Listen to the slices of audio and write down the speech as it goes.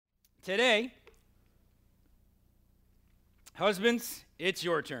Today, husbands, it's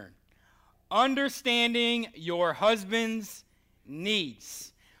your turn. Understanding your husband's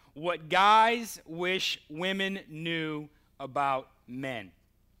needs. What guys wish women knew about men.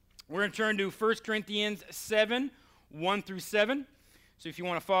 We're going to turn to 1 Corinthians 7, 1 through 7. So if you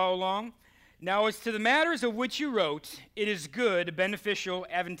want to follow along. Now, as to the matters of which you wrote, it is good, beneficial,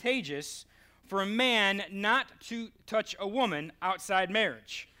 advantageous for a man not to touch a woman outside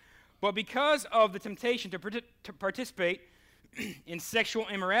marriage. But because of the temptation to participate in sexual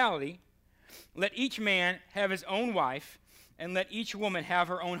immorality, let each man have his own wife, and let each woman have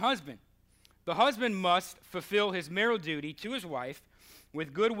her own husband. The husband must fulfill his marital duty to his wife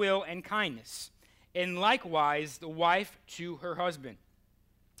with goodwill and kindness, and likewise the wife to her husband.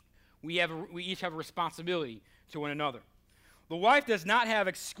 We each have a responsibility to one another. The wife does not have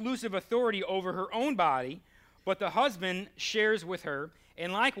exclusive authority over her own body, but the husband shares with her,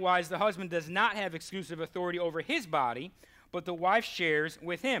 and likewise the husband does not have exclusive authority over his body, but the wife shares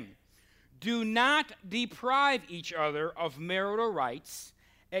with him. Do not deprive each other of marital rights,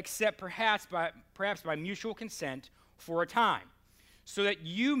 except perhaps by mutual consent for a time, so that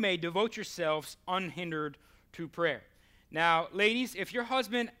you may devote yourselves unhindered to prayer. Now, ladies, if your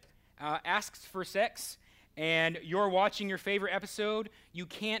husband asks for sex and you're watching your favorite episode, you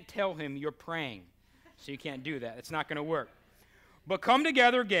can't tell him you're praying. So you can't do that. It's not going to work. But come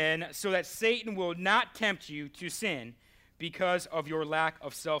together again so that Satan will not tempt you to sin because of your lack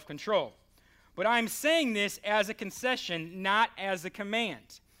of self-control. But I'm saying this as a concession, not as a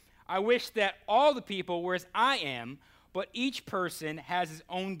command. I wish that all the people were as I am, but each person has his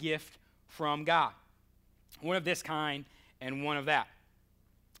own gift from God. One of this kind and one of that.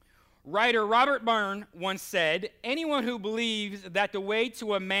 Writer Robert Byrne once said, anyone who believes that the way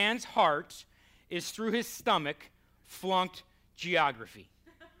to a man's heart is through his stomach flunked geography.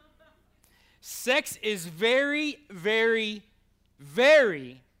 Sex is very, very,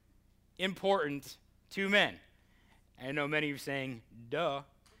 very important to men. I know many of you are saying, duh.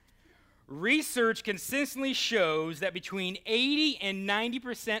 Research consistently shows that between 80 and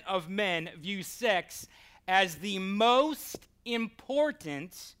 90% of men view sex as the most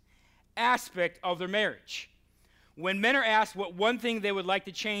important aspect of their marriage. When men are asked what one thing they would like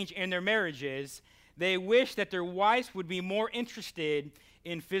to change in their marriage is, they wish that their wives would be more interested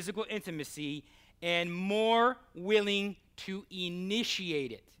in physical intimacy and more willing to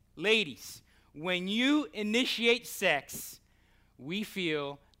initiate it. Ladies, when you initiate sex, we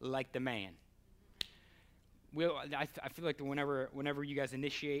feel like the man. I feel like whenever you guys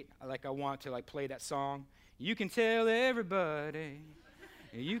initiate, I want to play that song. You can tell everybody.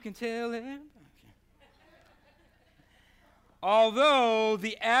 You can tell everybody. Although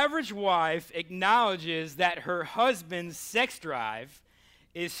the average wife acknowledges that her husband's sex drive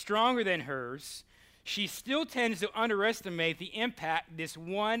is stronger than hers, she still tends to underestimate the impact this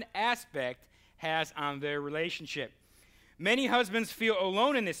one aspect has on their relationship. Many husbands feel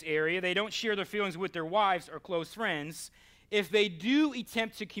alone in this area. They don't share their feelings with their wives or close friends. If they do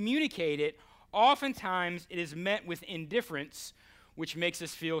attempt to communicate it, oftentimes it is met with indifference, which makes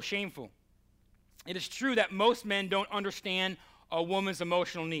us feel shameful. It is true that most men don't understand a woman's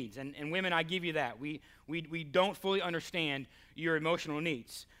emotional needs. And women, I give you that. We don't fully understand your emotional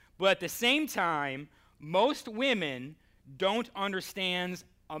needs. But at the same time, most women don't understand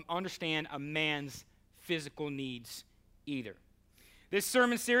a man's physical needs either. This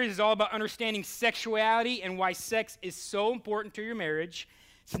sermon series is all about understanding sexuality and why sex is so important to your marriage.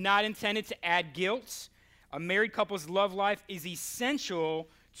 It's not intended to add guilt. A married couple's love life is essential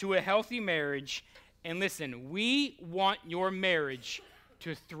to a healthy marriage. And listen, we want your marriage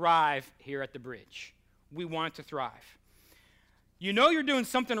to thrive here at the Bridge. We want it to thrive. You know you're doing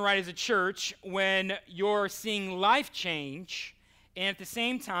something right as a church when you're seeing life change and at the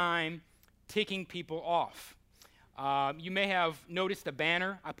same time ticking people off. You may have noticed the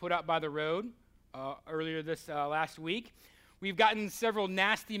banner I put out by the road earlier this last week. We've gotten several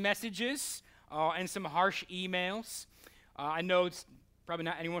nasty messages and some harsh emails. I know it's probably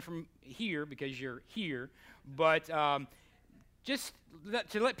not anyone from here because you're here, but just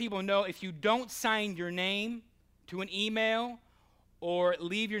to let people know, if you don't sign your name to an email or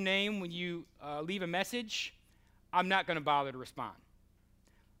leave your name when you leave a message, I'm not going to bother to respond.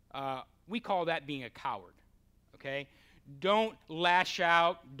 We call that being a coward, okay? Don't lash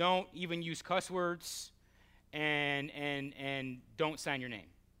out. Don't even use cuss words, and don't sign your name,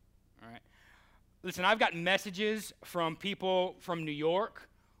 all right? Listen, I've gotten messages from people from New York,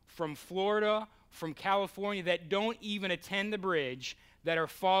 from Florida, from California that don't even attend the Bridge that are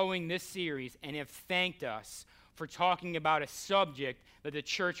following this series and have thanked us for talking about a subject that the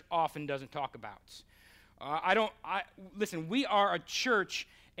church often doesn't talk about. Listen, we are a church,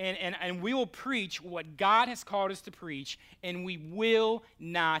 and we will preach what God has called us to preach, and we will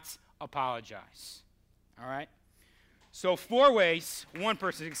not apologize. All right? So 4 ways. One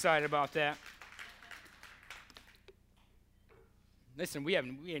person's excited about that. Listen, we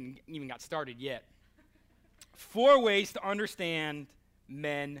haven't even got started yet. 4 ways to understand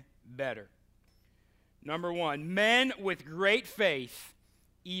men better. Number 1, men with great faith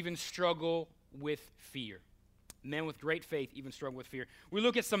even struggle with fear. Men with great faith even struggle with fear. We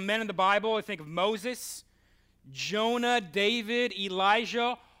look at some men in the Bible. I think of Moses, Jonah, David,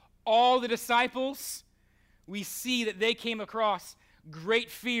 Elijah, all the disciples. We see that they came across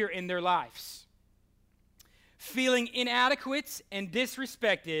great fear in their lives. Feeling inadequate and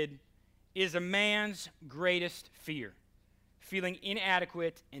disrespected is a man's greatest fear. Feeling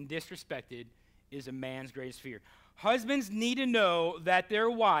inadequate and disrespected is a man's greatest fear. Husbands need to know that their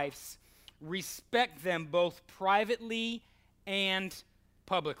wives respect them both privately and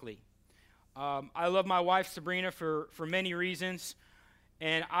publicly. I love my wife, Sabrina, for many reasons,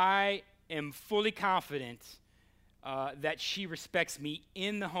 and I am fully confident that she respects me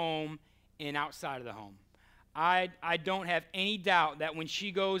in the home and outside of the home. I don't have any doubt that when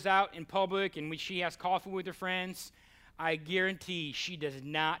she goes out in public and when she has coffee with her friends, I guarantee she does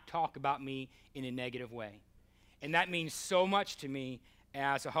not talk about me in a negative way. And that means so much to me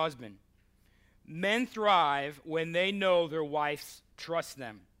as a husband. Men thrive when they know their wives trust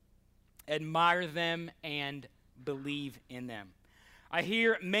them, admire them, and believe in them. I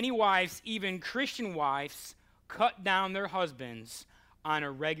hear many wives, even Christian wives, cut down their husbands on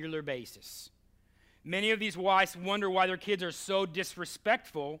a regular basis. Many of these wives wonder why their kids are so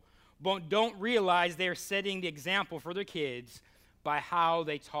disrespectful, but don't realize they are setting the example for their kids by how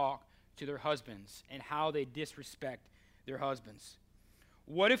they talk to their husbands and how they disrespect their husbands.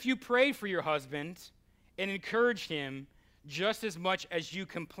 What if you prayed for your husband and encouraged him just as much as you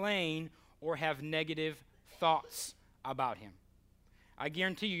complain or have negative thoughts about him? I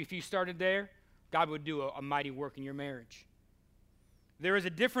guarantee you, if you started there, God would do a mighty work in your marriage. There is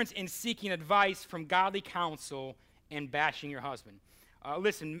a difference in seeking advice from godly counsel and bashing your husband.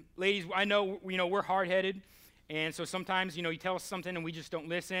 Listen, ladies, I know we're hard-headed, and so sometimes you tell us something and we just don't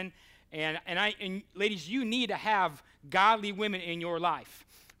listen. And ladies, you need to have godly women in your life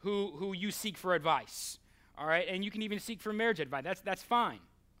who you seek for advice. All right, and you can even seek for marriage advice. That's fine.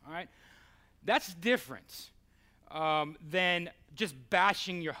 All right, that's different than just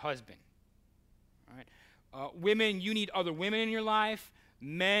bashing your husband. All right. Women, you need other women in your life.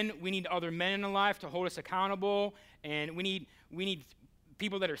 Men, we need other men in our life to hold us accountable. And we need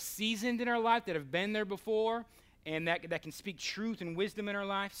people that are seasoned in our life, that have been there before, and that can speak truth and wisdom in our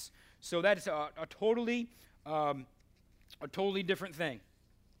lives. So that is a totally different thing.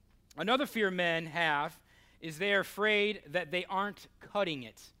 Another fear men have is they're afraid that they aren't cutting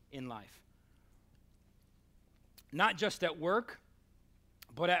it in life. Not just at work,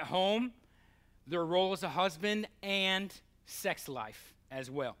 but at home, their role as a husband, and sex life as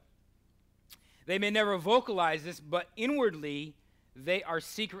well. They may never vocalize this, but inwardly, they are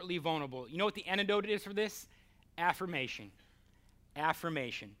secretly vulnerable. You know what the antidote is for this? Affirmation.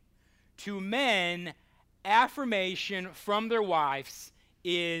 Affirmation. To men, affirmation from their wives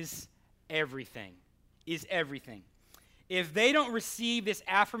is everything. Is everything. If they don't receive this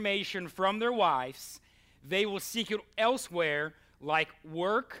affirmation from their wives, they will seek it elsewhere, like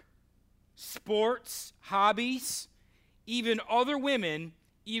work, sports, hobbies, even other women,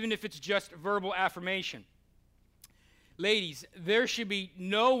 even if it's just verbal affirmation. Ladies, there should be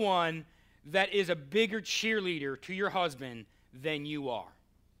no one that is a bigger cheerleader to your husband than you are.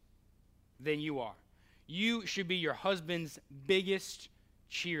 Than you are. You should be your husband's biggest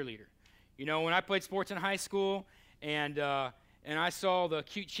cheerleader. When I played sports in high school and I saw the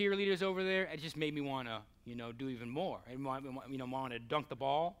cute cheerleaders over there, it just made me want to do even more. I want to dunk the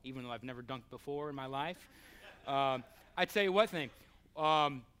ball, even though I've never dunked before in my life. I tell you what thing.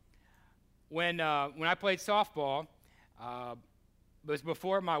 When I played softball, it was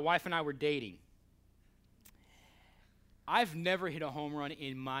before my wife and I were dating. I've never hit a home run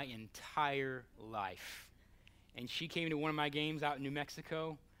in my entire life. And she came to one of my games out in New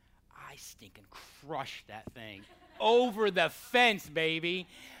Mexico. I stinking crushed that thing over the fence, baby.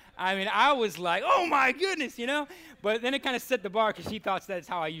 I mean, I was like, oh my goodness, But then it kind of set the bar because she thought that's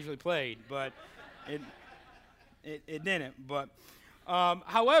how I usually played. But it didn't. But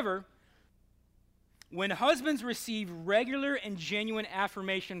however, when husbands receive regular and genuine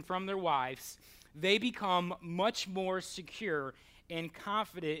affirmation from their wives, they become much more secure and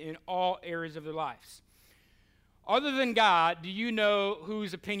confident in all areas of their lives. Other than God, do you know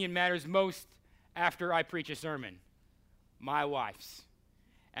whose opinion matters most after I preach a sermon? My wife's.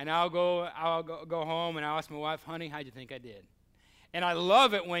 And I'll go home and I'll ask my wife, honey, how'd you think I did? And I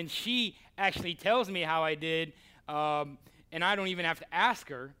love it when she actually tells me how I did, and I don't even have to ask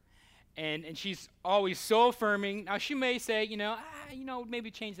her. And she's always so affirming. Now, she may say,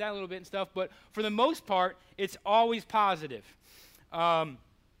 maybe change that a little bit and stuff, but for the most part, it's always positive. I'm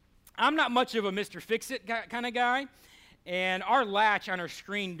not much of a Mr. Fix-It kind of guy, and our latch on our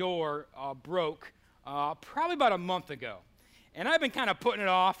screen door broke probably about a month ago. And I've been kind of putting it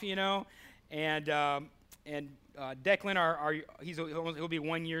off, and Declan, he'll be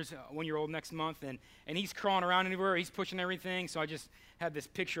 1 year old next month, and he's crawling around everywhere. He's pushing everything, so I just have this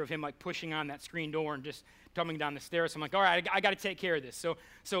picture of him like pushing on that screen door and just tumbling down the stairs. So I'm like, all right, I got to take care of this.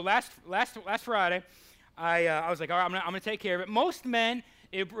 So last Friday, I was like, all right, I'm gonna take care of it. Most men,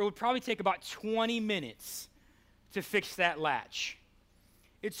 it would probably take about 20 minutes to fix that latch.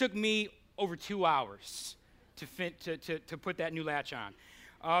 It took me over 2 hours to put that new latch on.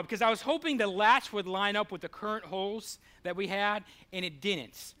 Because I was hoping the latch would line up with the current holes that we had, and it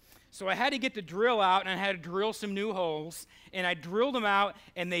didn't. So I had to get the drill out, and I had to drill some new holes, and I drilled them out,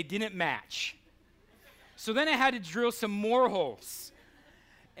 and they didn't match. So then I had to drill some more holes.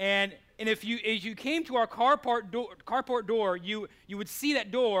 And if you came to our carport door, you would see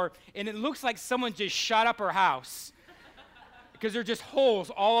that door, and it looks like someone just shot up our house because there are just holes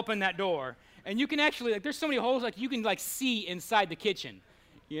all up in that door. And you can actually, there's so many holes, you can see inside the kitchen.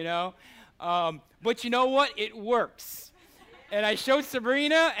 But you know what? It works. And I showed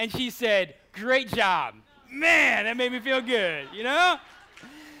Sabrina, and she said, great job. Man, that made me feel good,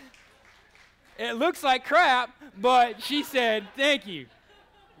 It looks like crap, but she said, thank you.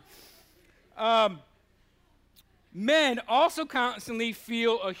 Men also constantly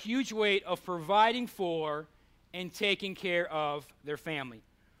feel a huge weight of providing for and taking care of their family.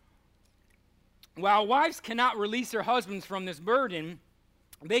 While wives cannot release their husbands from this burden,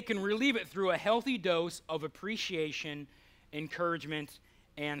 they can relieve it through a healthy dose of appreciation, encouragement,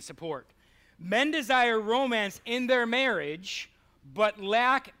 and support. Men desire romance in their marriage, but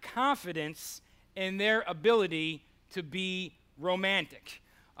lack confidence in their ability to be romantic.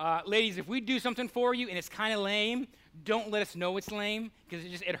 Ladies, if we do something for you and it's kind of lame, don't let us know it's lame, because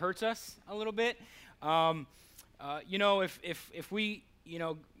it hurts us a little bit. If we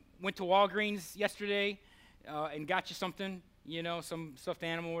went to Walgreens yesterday and got you something, some stuffed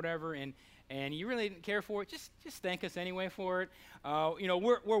animal or whatever, and you really didn't care for it, just thank us anyway for it.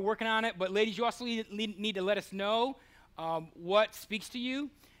 We're working on it, but ladies, you also need to let us know what speaks to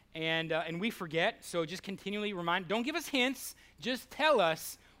you, and we forget, so just continually remind. Don't give us hints, just tell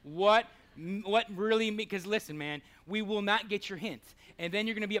us what really, because listen, man, we will not get your hint, and then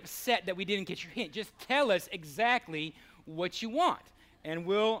you're going to be upset that we didn't get your hint. Just tell us exactly what you want, and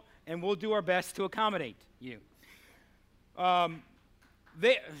we'll do our best to accommodate you. I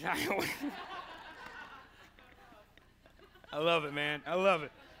love it, man. I love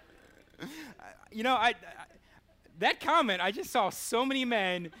it. That comment, I just saw so many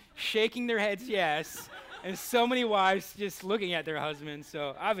men shaking their heads yes, and so many wives just looking at their husbands.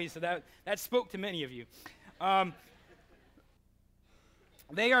 So obviously that spoke to many of you.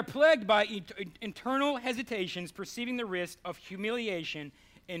 They are plagued by internal hesitations, perceiving the risk of humiliation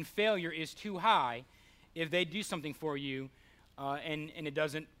and failure is too high if they do something for you, and it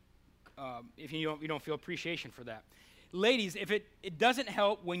doesn't, if you don't feel appreciation for that. Ladies, if it doesn't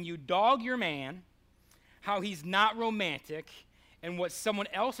help when you dog your man, how he's not romantic, and what someone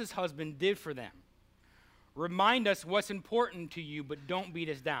else's husband did for them. Remind us what's important to you, but don't beat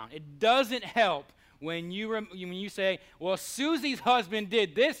us down. It doesn't help when you say, well, Susie's husband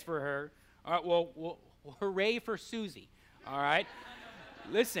did this for her. All right, well, hooray for Susie. All right?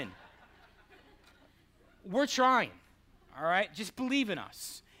 Listen, we're trying. All right? Just believe in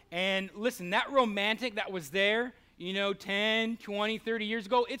us. And listen, that romantic that was there, 10, 20, 30 years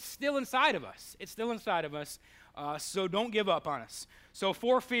ago, it's still inside of us. It's still inside of us. So don't give up on us. So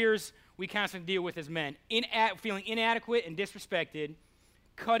 4 fears we constantly deal with as men. Feeling inadequate and disrespected,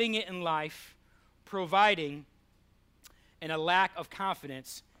 cutting it in life, providing, and a lack of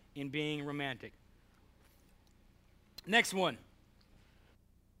confidence in being romantic. Next one.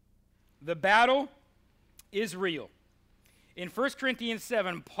 The battle is real. In 1 Corinthians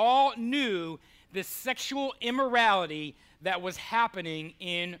 7, Paul knew the sexual immorality that was happening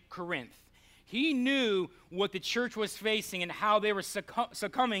in Corinth. He knew what the church was facing and how they were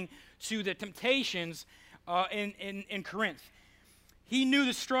succumbing to the temptations in Corinth. He knew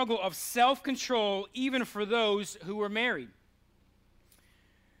the struggle of self-control even for those who were married.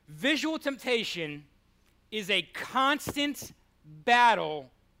 Visual temptation is a constant battle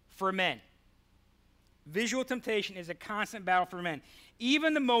for men. Visual temptation is a constant battle for men.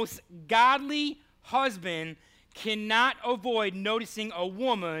 Even the most godly husband cannot avoid noticing a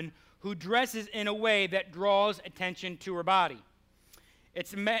woman who dresses in a way that draws attention to her body.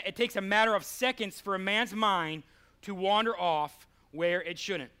 It takes a matter of seconds for a man's mind to wander off where it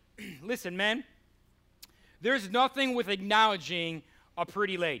shouldn't. Listen, men, there's nothing with acknowledging a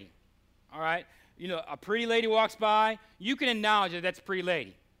pretty lady, all right? You know, a pretty lady walks by, you can acknowledge that that's a pretty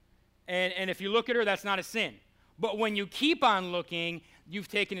lady. And if you look at her, that's not a sin. But when you keep on looking, you've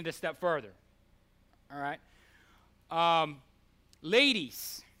taken it a step further, all right?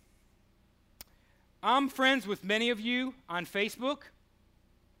 Ladies, I'm friends with many of you on Facebook,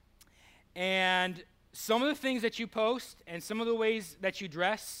 and some of the things that you post and some of the ways that you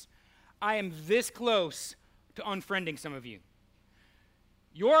dress, I am this close to unfriending some of you.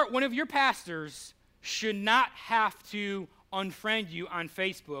 One of your pastors should not have to unfriend you on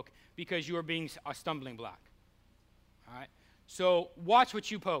Facebook because you are being a stumbling block. All right? So watch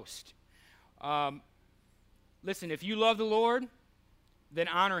what you post. Listen, if you love the Lord, then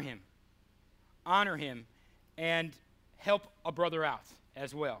honor him. Honor him and help a brother out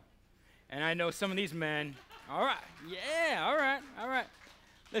as well. And I know some of these men, all right, yeah, all right.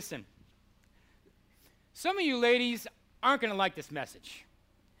 Listen, some of you ladies aren't going to like this message.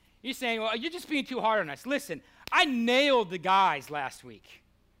 You're saying, well, you're just being too hard on us. Listen, I nailed the guys last week.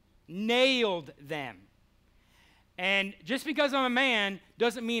 Nailed them. And just because I'm a man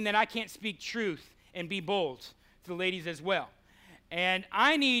doesn't mean that I can't speak truth and be bold to the ladies as well. And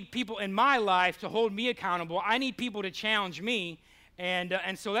I need people in my life to hold me accountable. I need people to challenge me. And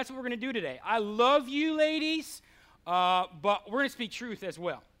so that's what we're going to do today. I love you, ladies, but we're going to speak truth as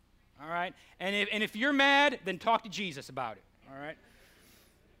well. All right? And if you're mad, then talk to Jesus about it. All right?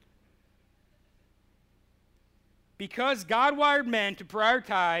 Because God wired men to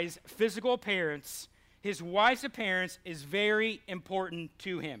prioritize physical appearance, his wife's appearance is very important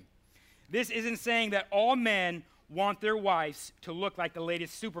to him. This isn't saying that all men want their wives to look like the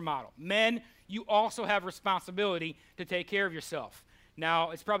latest supermodel. Men, you also have responsibility to take care of yourself.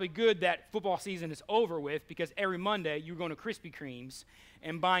 Now, it's probably good that football season is over with because every Monday you're going to Krispy Kreme's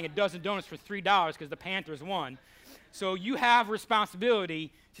and buying a dozen donuts for $3 because the Panthers won. So you have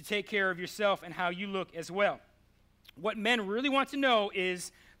responsibility to take care of yourself and how you look as well. What men really want to know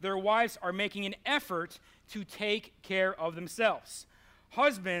is their wives are making an effort to take care of themselves.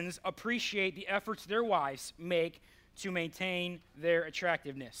 Husbands appreciate the efforts their wives make to maintain their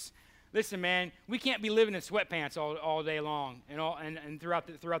attractiveness. Listen, man, we can't be living in sweatpants all day long and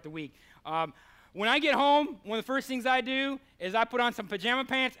throughout the week. When I get home, one of the first things I do is I put on some pajama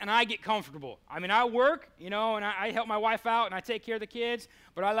pants and I get comfortable. I mean, I work, and I help my wife out and I take care of the kids,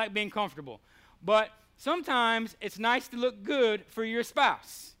 but I like being comfortable. But sometimes it's nice to look good for your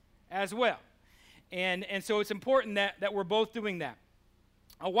spouse as well. And so it's important that we're both doing that.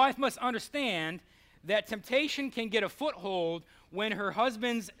 A wife must understand that temptation can get a foothold when her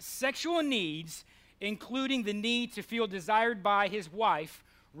husband's sexual needs, including the need to feel desired by his wife,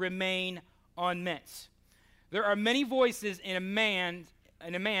 remain unmet. There are many voices in a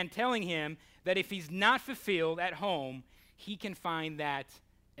man telling him that if he's not fulfilled at home, he can find that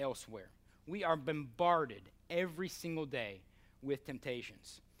elsewhere. We are bombarded every single day with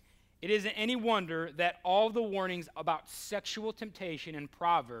temptations. It isn't any wonder that all the warnings about sexual temptation in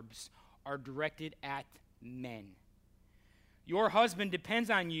Proverbs are directed at men. Your husband depends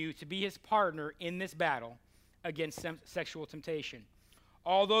on you to be his partner in this battle against sexual temptation.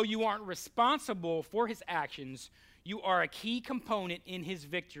 Although you aren't responsible for his actions, you are a key component in his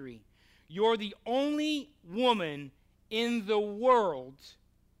victory. You're the only woman in the world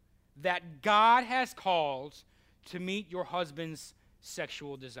that God has called to meet your husband's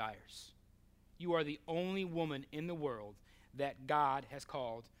sexual desires. You are the only woman in the world that God has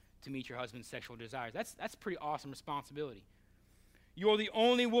called to meet your husband's sexual desires. That's a pretty awesome responsibility. You're the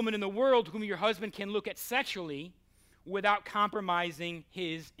only woman in the world whom your husband can look at sexually without compromising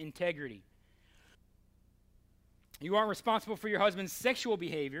his integrity. You aren't responsible for your husband's sexual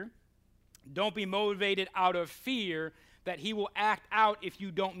behavior. Don't be motivated out of fear that he will act out if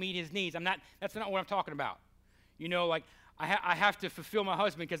you don't meet his needs. That's not what I'm talking about. I have to fulfill my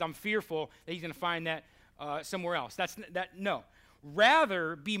husband because I'm fearful that he's going to find that somewhere else. No.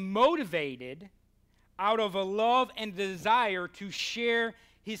 Rather, be motivated out of a love and desire to share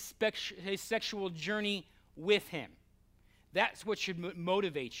his sexual journey with him. That's what should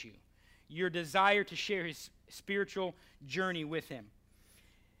motivate you, your desire to share his spiritual journey with him.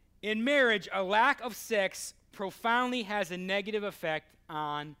 In marriage, a lack of sex profoundly has a negative effect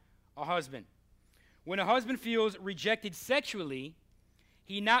on a husband. When a husband feels rejected sexually,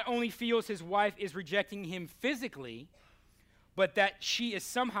 he not only feels his wife is rejecting him physically, but that she is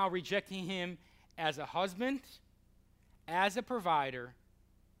somehow rejecting him as a husband, as a provider,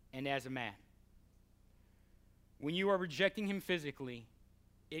 and as a man. When you are rejecting him physically,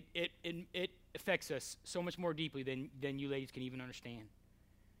 it affects us so much more deeply than you ladies can even understand.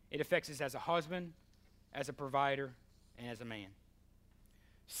 It affects us as a husband, as a provider, and as a man.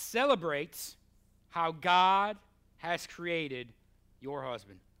 Celebrates how God has created your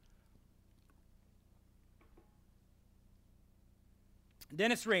husband.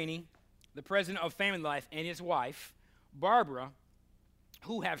 Dennis Rainey, the president of Family Life, and his wife, Barbara,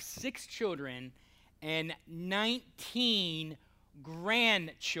 who have 6 children and 19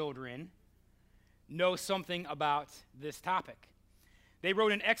 grandchildren, know something about this topic. They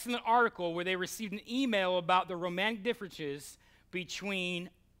wrote an excellent article where they received an email about the romantic differences between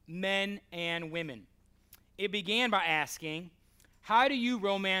men and women. It began by asking, how do you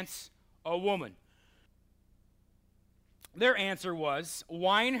romance a woman? Their answer was,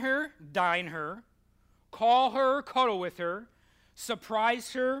 wine her, dine her, call her, cuddle with her,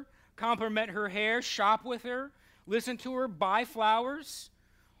 surprise her, compliment her hair, shop with her, listen to her, buy flowers,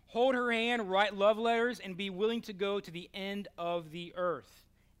 hold her hand, write love letters, and be willing to go to the end of the earth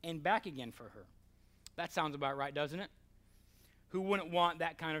and back again for her. That sounds about right, doesn't it? Who wouldn't want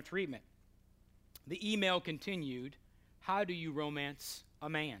that kind of treatment? The email continued, how do you romance a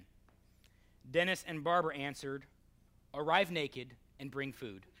man? Dennis and Barbara answered, arrive naked and bring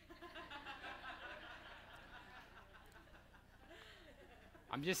food.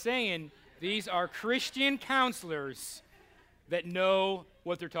 I'm just saying, these are Christian counselors that know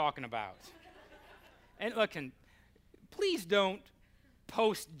what they're talking about. And look, please don't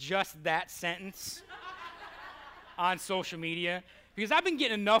post just that sentence on social media, because I've been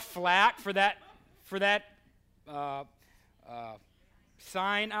getting enough flack for that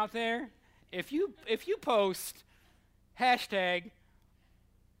sign out there. If you post hashtag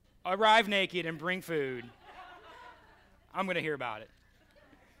arrive naked and bring food, I'm going to hear about it.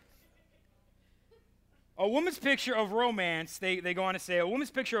 A woman's picture of romance, they go on to say, a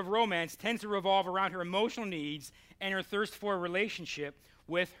woman's picture of romance tends to revolve around her emotional needs and her thirst for a relationship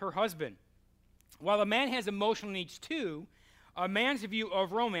with her husband. While a man has emotional needs too, a man's view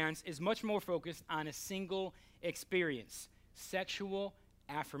of romance is much more focused on a single experience, sexual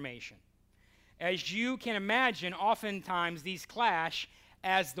affirmation. As you can imagine, oftentimes these clash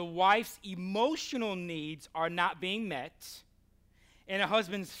as the wife's emotional needs are not being met and a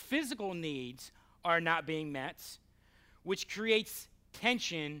husband's physical needs are not being met, which creates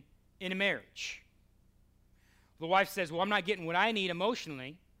tension in a marriage. The wife says, well, I'm not getting what I need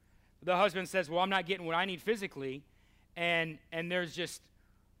emotionally. The husband says, well, I'm not getting what I need physically. And there's just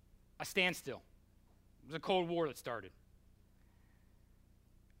a standstill. There's a Cold War that started.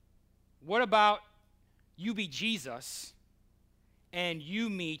 What about you be Jesus and you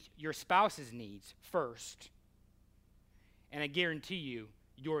meet your spouse's needs first, and I guarantee you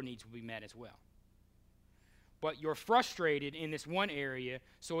your needs will be met as well. But you're frustrated in this one area,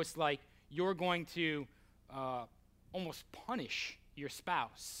 so it's like you're going to almost punish your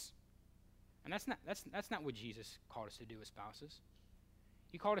spouse. And that's not what Jesus called us to do as spouses.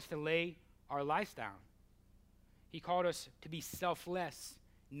 He called us to lay our lives down. He called us to be selfless,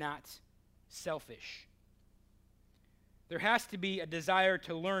 not selfish. There has to be a desire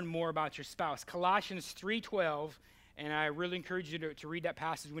to learn more about your spouse. Colossians 3:12, and I really encourage you to read that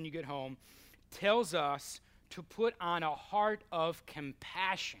passage when you get home, tells us to put on a heart of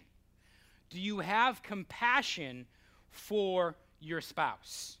compassion. Do you have compassion for your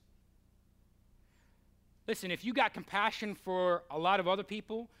spouse? Listen, if you got compassion for a lot of other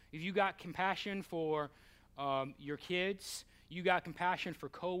people, if you got compassion for your kids, you got compassion for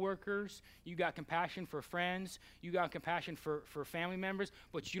coworkers, you got compassion for friends, you got compassion for family members,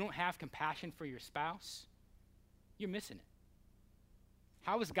 but you don't have compassion for your spouse, you're missing it.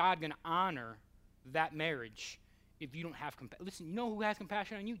 How is God going to honor that marriage if you don't have compassion? Listen, you know who has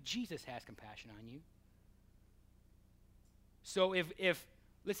compassion on you? Jesus has compassion on you. So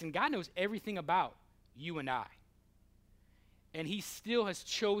listen, God knows everything about you and I. And he still has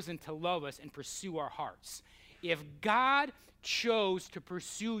chosen to love us and pursue our hearts. If God chose to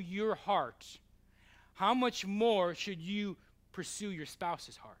pursue your heart, how much more should you pursue your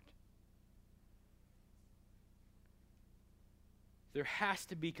spouse's heart? There has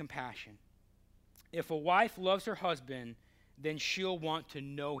to be compassion. If a wife loves her husband, then she'll want to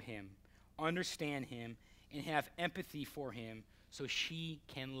know him, understand him, and have empathy for him so she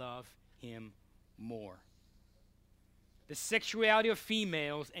can love him more. The sexuality of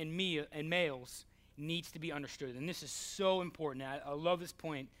females and males needs to be understood. And this is so important. I love this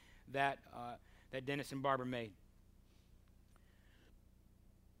point that Dennis and Barbara made.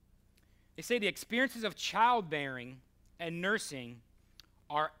 They say the experiences of childbearing and nursing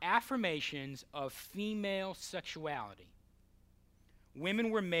are affirmations of female sexuality. Women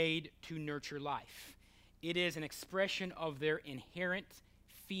were made to nurture life. It is an expression of their inherent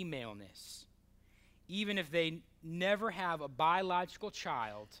femaleness. Even if they never have a biological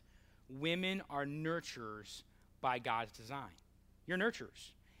child, women are nurturers by God's design. You're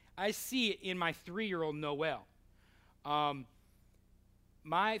nurturers. I see it in my 3-year-old Noelle.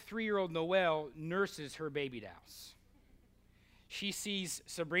 My 3-year-old Noelle nurses her baby dolls. She sees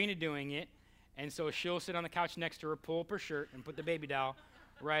Sabrina doing it, and so she'll sit on the couch next to her, pull up her shirt, and put the baby doll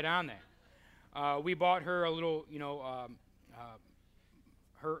right on there. We bought her a little,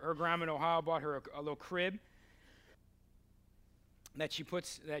 her grandma in Ohio bought her a little crib that she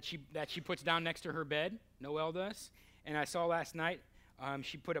puts down next to her bed. Noelle does. And I saw last night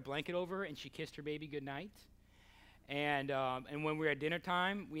she put a blanket over her and she kissed her baby goodnight. And when we were at dinner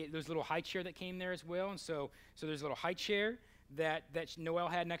time, there's a little high chair that came there as well. And so there's a little high chair that Noelle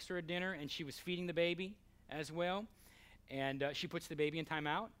had next to her at dinner, and she was feeding the baby as well. And she puts the baby in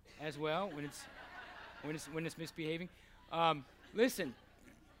timeout as well when it's misbehaving. Listen.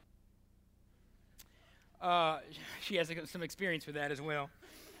 She has some experience with that as well.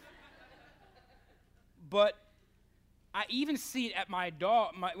 But I even see it at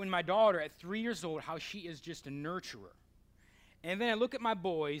when my daughter at 3 years old, how she is just a nurturer. And then I look at my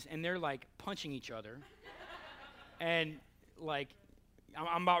boys, and they're like punching each other. And like,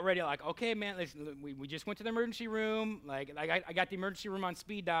 I'm about ready, like, okay, man, we just went to the emergency room. Like I got the emergency room on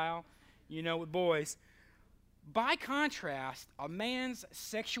speed dial, with boys. By contrast, a man's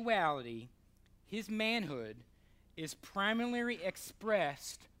sexuality, his manhood, is primarily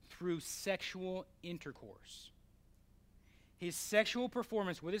expressed through sexual intercourse. His sexual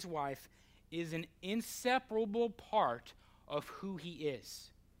performance with his wife is an inseparable part of who he is.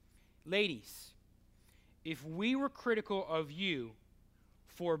 Ladies, if we were critical of you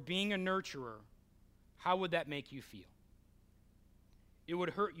for being a nurturer, how would that make you feel? It would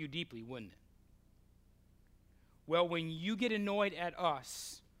hurt you deeply, wouldn't it? Well, when you get annoyed at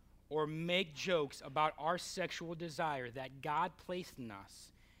us or make jokes about our sexual desire that God placed in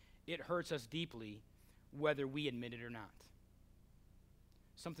us, it hurts us deeply, whether we admit it or not.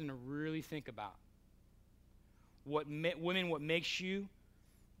 Something to really think about. What gives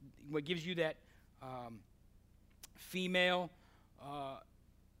you that female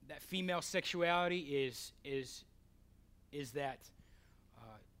sexuality is that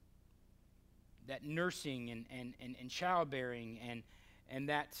nursing and childbearing and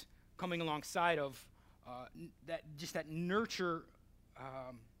that coming alongside of that nurture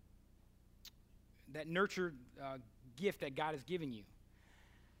gift that God has given you.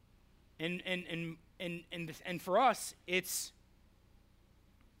 And for us, it's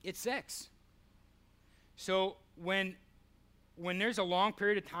sex. So when there's a long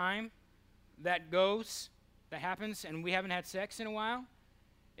period of time that happens, and we haven't had sex in a while,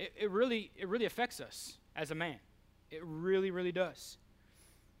 it really affects us as a man. It really, really does.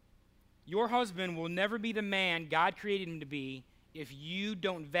 Your husband will never be the man God created him to be if you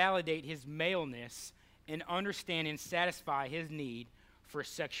don't validate his maleness and understand and satisfy his need for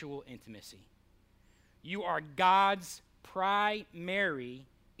sexual intimacy. You are God's primary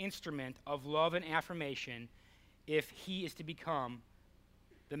instrument of love and affirmation if he is to become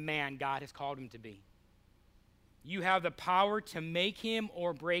the man God has called him to be. You have the power to make him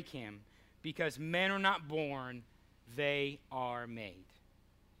or break him, because men are not born, they are made.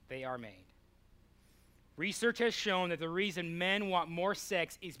 They are made. Research has shown that the reason men want more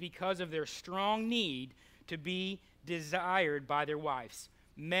sex is because of their strong need to be desired by their wives.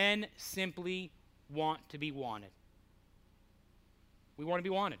 Men simply want to be wanted. We want to be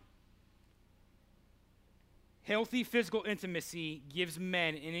wanted. Healthy physical intimacy gives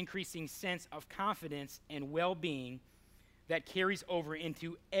men an increasing sense of confidence and well-being that carries over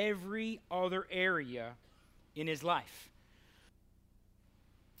into every other area in his life.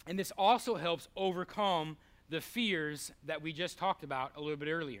 And this also helps overcome the fears that we just talked about a little bit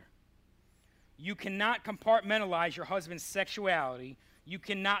earlier. You cannot compartmentalize your husband's sexuality. You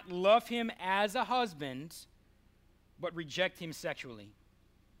cannot love him as a husband, but reject him sexually.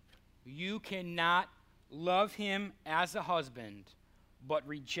 You cannot love him as a husband, but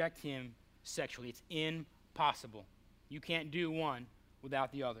reject him sexually. It's impossible. You can't do one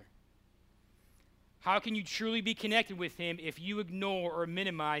without the other. How can you truly be connected with him if you ignore or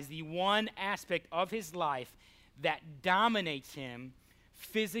minimize the one aspect of his life that dominates him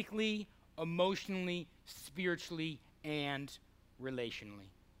physically, emotionally, spiritually, and relationally.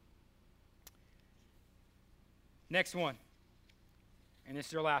 Next one, and this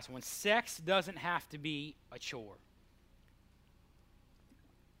is our last one. Sex doesn't have to be a chore.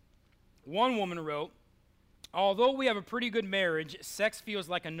 One woman wrote, "Although we have a pretty good marriage, sex feels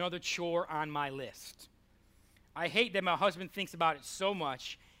like another chore on my list. I hate that my husband thinks about it so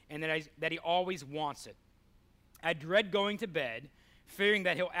much and that he always wants it. I dread going to bed, fearing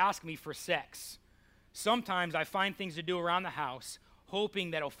that he'll ask me for sex. Sometimes I find things to do around the house,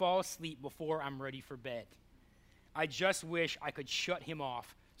 hoping that he'll fall asleep before I'm ready for bed. I just wish I could shut him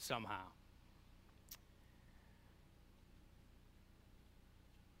off somehow."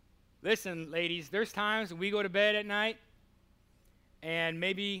 Listen, ladies, there's times we go to bed at night and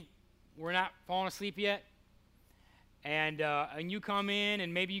maybe we're not falling asleep yet, and you come in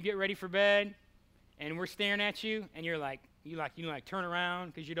and maybe you get ready for bed and we're staring at you and you turn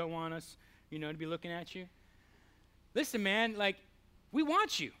around because you don't want us, to be looking at you. Listen, man, we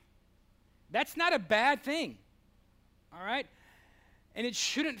want you. That's not a bad thing, all right? And it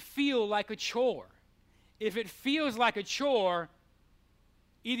shouldn't feel like a chore. If it feels like a chore,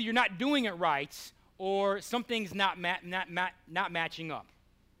 either you're not doing it right or something's not matching up.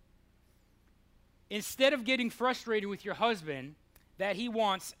 Instead of getting frustrated with your husband that he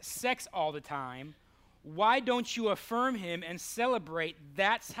wants sex all the time, why don't you affirm him and celebrate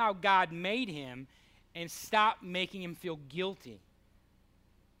that's how God made him and stop making him feel guilty?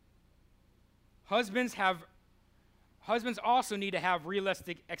 Husbands also need to have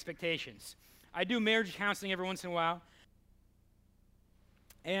realistic expectations. I do marriage counseling every once in a while.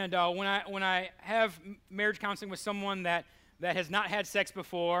 And when I have marriage counseling with someone that has not had sex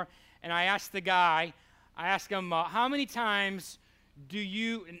before, and I ask the guy, how many times do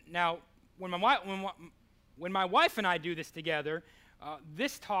you, now, when my wife and I do this together,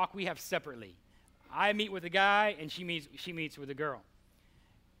 this talk we have separately. I meet with a guy, and she meets with a girl.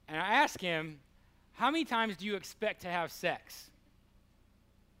 And I ask him, how many times do you expect to have sex?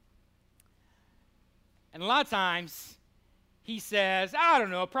 And a lot of times, he says, I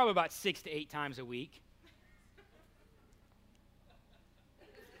don't know, probably about 6 to 8 times a week.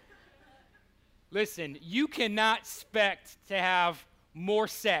 Listen, you cannot expect to have more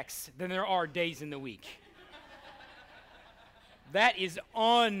sex than there are days in the week. That is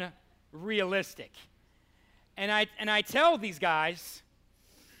unrealistic. And I tell these guys,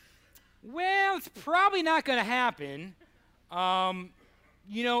 well, it's probably not going to happen.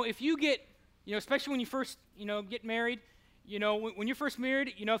 If you get, especially when you first, get married, when you're first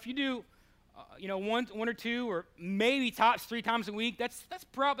married, if you do, one or two or maybe tops 3 times a week, that's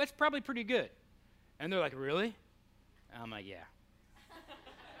probably pretty good. And they're like, really? I'm like, yeah.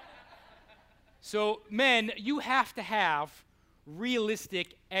 So, men, you have to have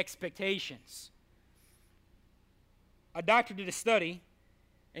realistic expectations. A doctor did a study,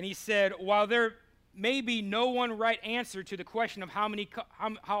 and he said, while there may be no one right answer to the question of how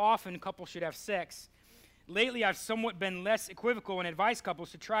often couples should have sex, lately I've somewhat been less equivocal and advise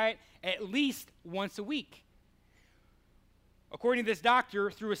couples to try it at least once a week. According to this doctor,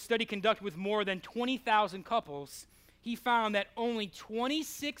 through a study conducted with more than 20,000 couples, he found that only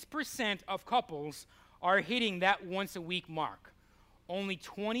 26% of couples are hitting that once a week mark. Only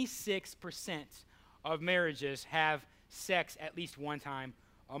 26% of marriages have sex at least one time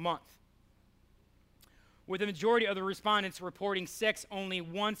a month, with the majority of the respondents reporting sex only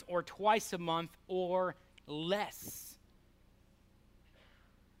once or twice a month or less.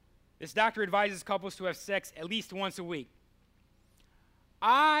 This doctor advises couples to have sex at least once a week.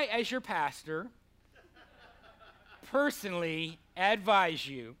 I, as your pastor, personally advise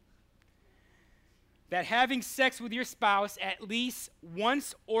you that having sex with your spouse at least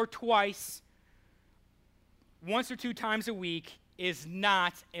once or 2 times a week is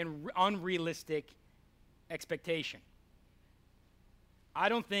not an unrealistic expectation. I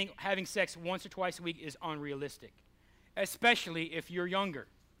don't think having sex once or twice a week is unrealistic, especially if you're younger.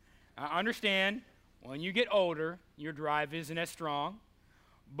 I understand when you get older, your drive isn't as strong,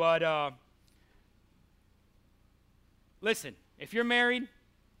 but listen, if you're married,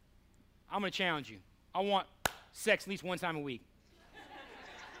 I'm going to challenge you. I want sex at least one time a week.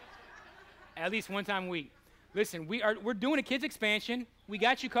 At least one time a week. Listen, we're doing a kids expansion. We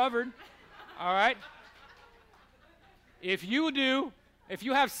got you covered. All right? If you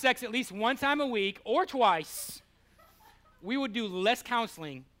have sex at least one time a week or twice, we will do less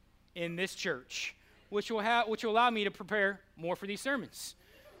counseling in this church, which will allow me to prepare more for these sermons.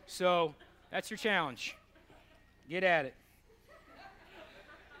 So that's your challenge. Get at it.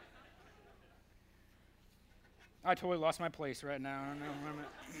 I totally lost my place right now. I don't know where I'm at.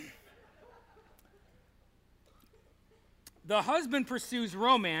 The husband pursues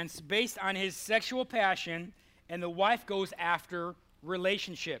romance based on his sexual passion, and the wife goes after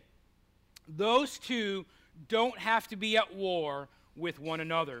relationship. Those two don't have to be at war with one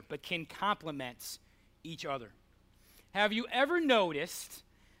another, but can complement each other. Have you ever noticed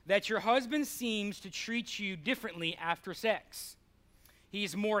that your husband seems to treat you differently after sex?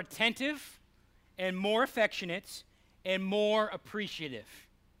 He's more attentive and more affectionate and more appreciative.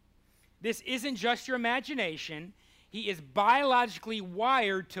 This isn't just your imagination. He is biologically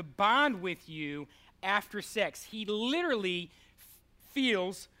wired to bond with you after sex. He literally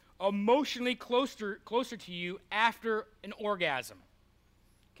feels emotionally closer to you after an orgasm.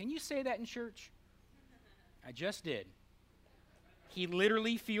 Can you say that in church? I just did. He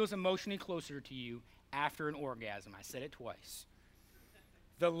literally feels emotionally closer to you after an orgasm. I said it twice.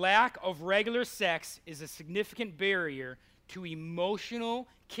 The lack of regular sex is a significant barrier to emotional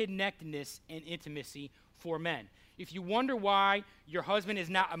connectedness and intimacy for men. If you wonder why your husband is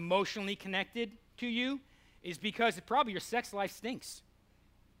not emotionally connected to you, is because probably your sex life stinks.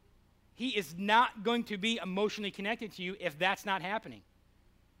 He is not going to be emotionally connected to you if that's not happening.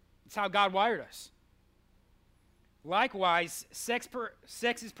 It's how God wired us. Likewise, sex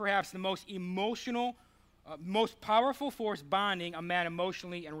is perhaps the most emotional, most powerful force bonding a man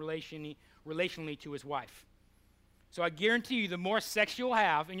emotionally and relationally to his wife. So I guarantee you, the more sex you'll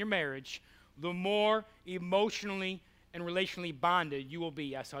have in your marriage, the more emotionally and relationally bonded you will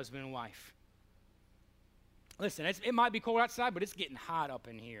be as husband and wife. Listen, it might be cold outside, but it's getting hot up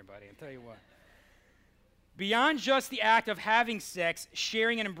in here, buddy. I'll tell you what. Beyond just the act of having sex,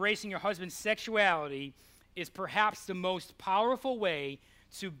 sharing and embracing your husband's sexuality is perhaps the most powerful way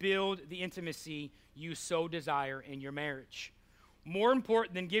to build the intimacy you so desire in your marriage. More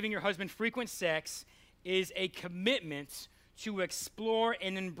important than giving your husband frequent sex is a commitment to explore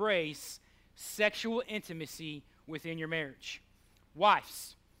and embrace sexual intimacy within your marriage.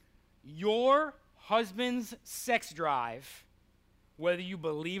 Wives, your husband's sex drive, whether you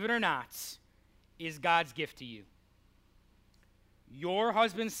believe it or not, is God's gift to you. Your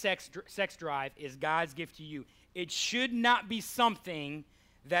husband's sex drive is God's gift to you. It should not be something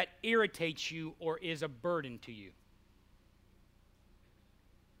that irritates you or is a burden to you.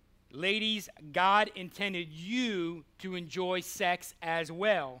 Ladies, God intended you to enjoy sex as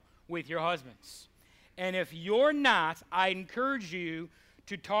well with your husbands. And if you're not, I encourage you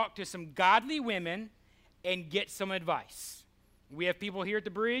to talk to some godly women and get some advice. We have people here at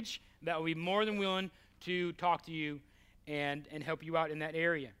the bridge that will be more than willing to talk to you and help you out in that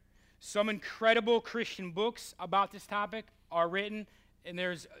area. Some incredible Christian books about this topic are written, and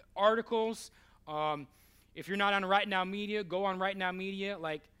there's articles. If you're not on Right Now Media, go on Right Now Media.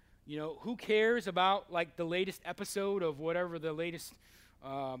 Like, you know, who cares about like the latest episode of whatever the latest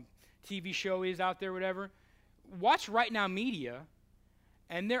TV show is out there, whatever. Watch Right Now Media,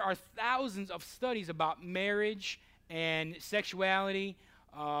 and there are thousands of studies about marriage and sexuality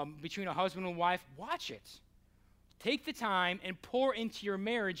between a husband and wife. Watch it. Take the time and pour into your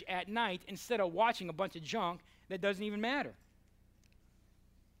marriage at night instead of watching a bunch of junk that doesn't even matter.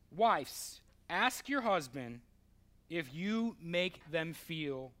 Wives, ask your husband if you make them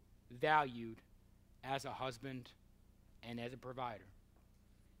feel valued as a husband and as a provider.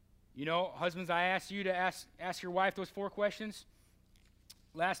 You know, husbands, I asked you to ask your wife those 4 questions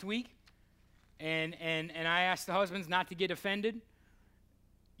last week, and I asked the husbands not to get offended,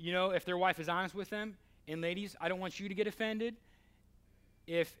 you know, if their wife is honest with them. And ladies, I don't want you to get offended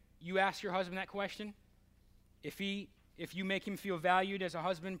if you ask your husband that question. If you make him feel valued as a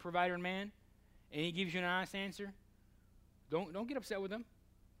husband, provider, and man, and he gives you an honest answer, don't get upset with him.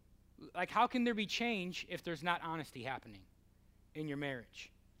 Like, how can there be change if there's not honesty happening in your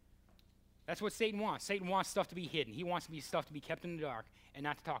marriage? That's what Satan wants. Satan wants stuff to be hidden. He wants stuff to be kept in the dark and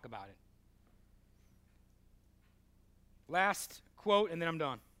not to talk about it. Last quote, and then I'm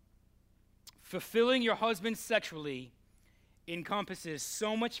done. Fulfilling your husband sexually encompasses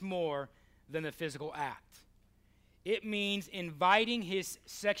so much more than the physical act. It means inviting his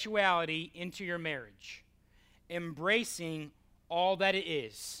sexuality into your marriage, embracing all that it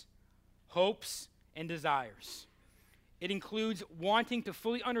is, hopes and desires. It includes wanting to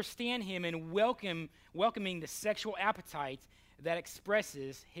fully understand him and welcoming the sexual appetite that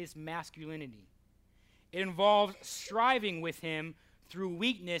expresses his masculinity. It involves striving with him through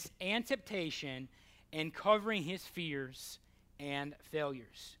weakness and temptation and covering his fears and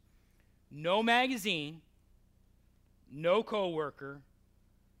failures. No magazine, no coworker,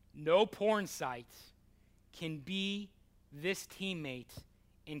 no porn site can be this teammate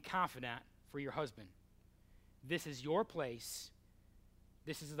and confidant for your husband. This is your place.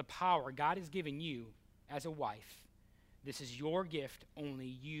 This is the power God has given you as a wife This is your gift.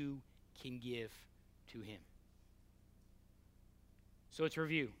 Only you can give to him. So let's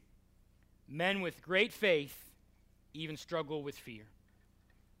review. Men with great faith even struggle with fear.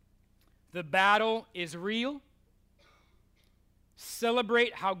 The battle is real.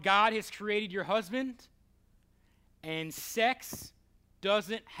 Celebrate how God has created your husband. And sex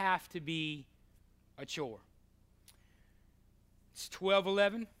doesn't have to be a chore. It's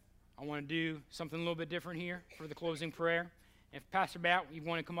 12:11. I want to do something a little bit different here for the closing prayer. If Pastor Bat, you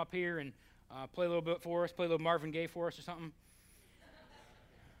want to come up here and play a little bit for us, play a little Marvin Gaye for us or something.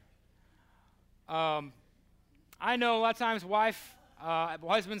 I know a lot of times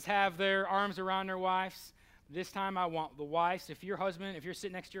husbands have their arms around their wives. This time I want the wives, if you're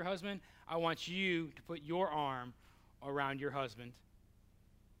sitting next to your husband, I want you to put your arm around your husband.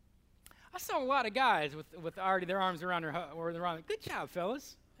 I saw a lot of guys with already their arms around their good job,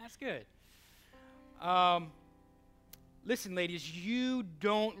 fellas. That's good. Listen, ladies, you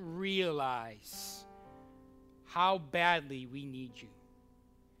don't realize how badly we need you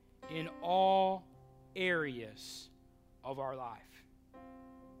in all areas of our life.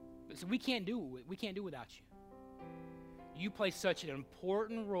 So we can't do it. We can't do without you. You play such an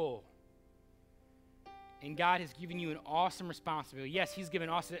important role, and God has given you an awesome responsibility. Yes, he's given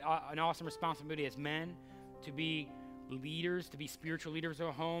us an awesome responsibility as men to be leaders, to be spiritual leaders of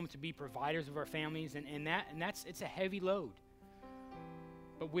our home, to be providers of our families, and it's a heavy load.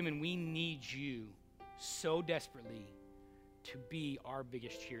 But women, we need you so desperately to be our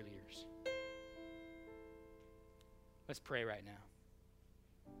biggest cheerleaders. Let's pray right now.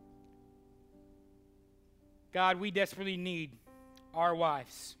 God, we desperately need our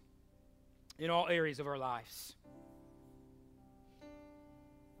wives in all areas of our lives.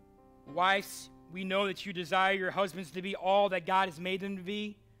 Wives, we know that you desire your husbands to be all that God has made them to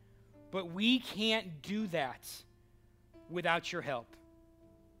be, but we can't do that without your help.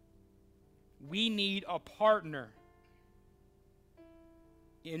 We need a partner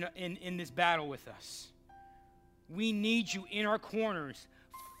in this battle with us. We need you in our corners,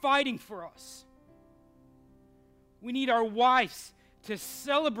 fighting for us. We need our wives to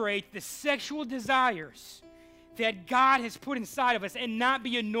celebrate the sexual desires that God has put inside of us and not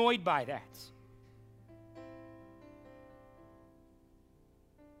be annoyed by that.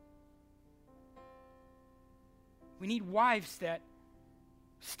 We need wives that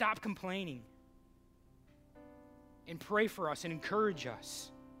stop complaining and pray for us and encourage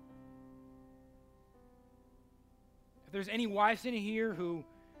us. If there's any wives in here who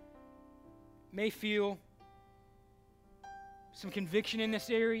may feel some conviction in this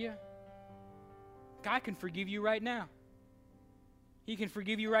area, God can forgive you right now. He can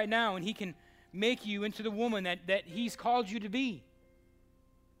forgive you right now, and he can make you into the woman that he's called you to be.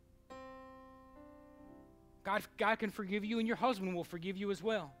 God can forgive you, and your husband will forgive you as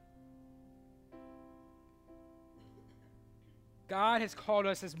well. God has called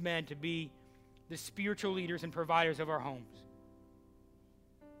us as men to be the spiritual leaders and providers of our homes.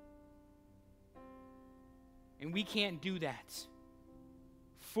 And we can't do that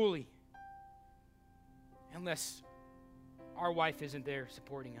fully unless our wife isn't there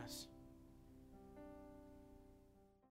supporting us.